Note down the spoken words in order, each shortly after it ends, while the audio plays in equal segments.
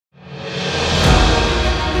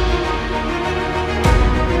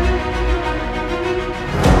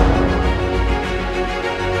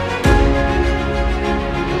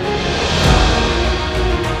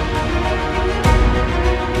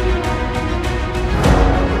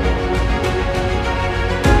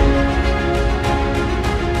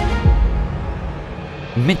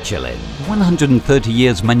Michelin, 130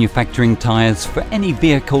 years manufacturing tyres for any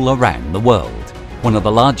vehicle around the world. One of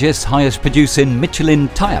the largest, highest producing Michelin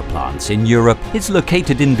tyre plants in Europe is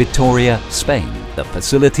located in Vitoria, Spain. The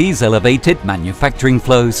facility's elevated manufacturing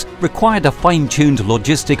flows required a fine-tuned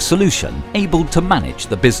logistics solution able to manage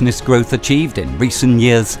the business growth achieved in recent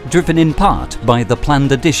years, driven in part by the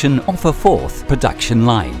planned addition of a fourth production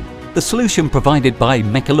line. The solution provided by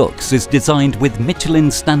Mecalux is designed with Michelin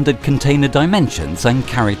standard container dimensions and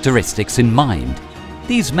characteristics in mind.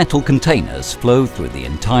 These metal containers flow through the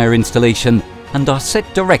entire installation and are set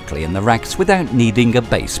directly in the racks without needing a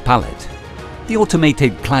base pallet. The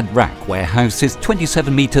automated clad-rack warehouse is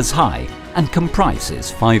 27 meters high and comprises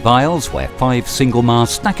 5 aisles where 5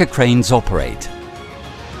 single-mast stacker cranes operate.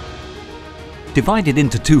 Divided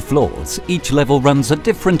into 2 floors, each level runs a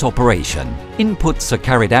different operation. Inputs are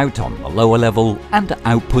carried out on the lower level and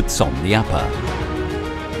outputs on the upper.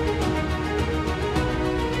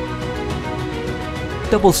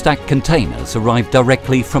 Double-stack containers arrive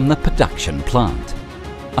directly from the production plant.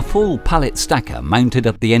 A full pallet stacker mounted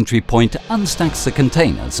at the entry point unstacks the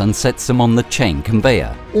containers and sets them on the chain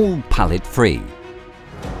conveyor, all pallet-free.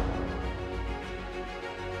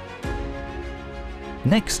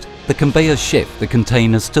 Next, the conveyors shift the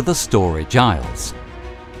containers to the storage aisles.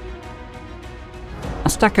 A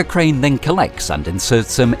stacker crane then collects and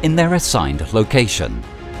inserts them in their assigned location.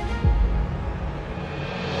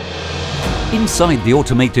 Inside the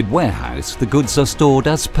automated warehouse, the goods are stored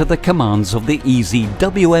as per the commands of the easy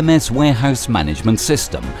WMS warehouse management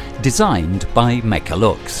system, designed by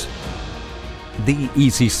Mecalux. The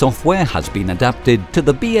easy software has been adapted to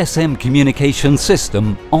the BSM communication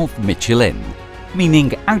system of Michelin,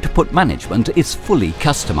 meaning output management is fully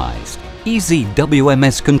customized. Easy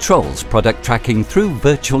WMS controls product tracking through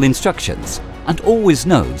virtual instructions and always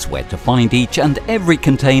knows where to find each and every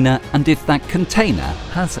container and if that container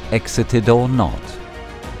has exited or not.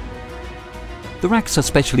 The racks are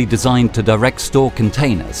specially designed to direct store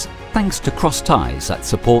containers thanks to cross ties that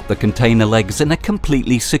support the container legs in a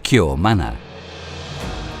completely secure manner.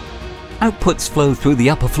 Outputs flow through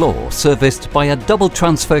the upper floor, serviced by a double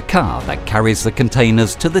transfer car that carries the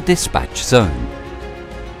containers to the dispatch zone.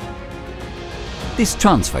 This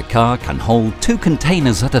transfer car can hold 2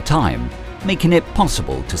 containers at a time, making it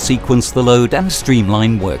possible to sequence the load and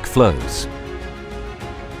streamline workflows.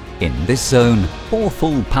 In this zone, 4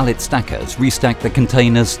 full pallet stackers restack the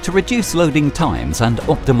containers to reduce loading times and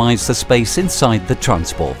optimize the space inside the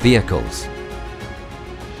transport vehicles.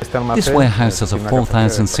 This warehouse has a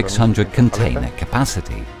 4,600 container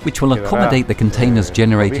capacity, which will accommodate the containers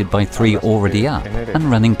generated by 3 already up and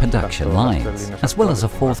running production lines, as well as a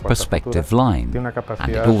 4th prospective line.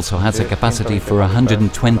 And it also has a capacity for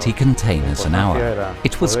 120 containers an hour.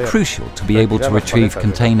 It was crucial to be able to retrieve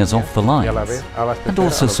containers off the lines and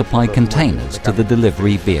also supply containers to the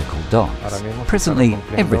delivery vehicle docks. Presently,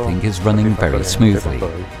 everything is running very smoothly.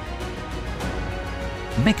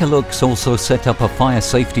 Mecalux also set up a fire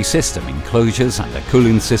safety system, enclosures and a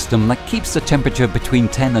cooling system that keeps the temperature between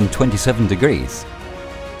 10 and 27 degrees.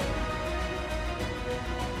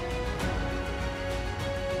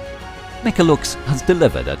 Mecalux has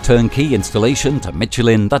delivered a turnkey installation to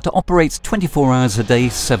Michelin that operates 24 hours a day,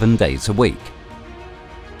 7 days a week.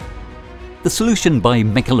 The solution by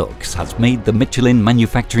Mecalux has made the Michelin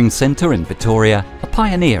Manufacturing Centre in Vitoria a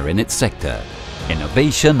pioneer in its sector.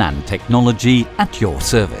 Innovation and technology at your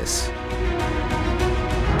service.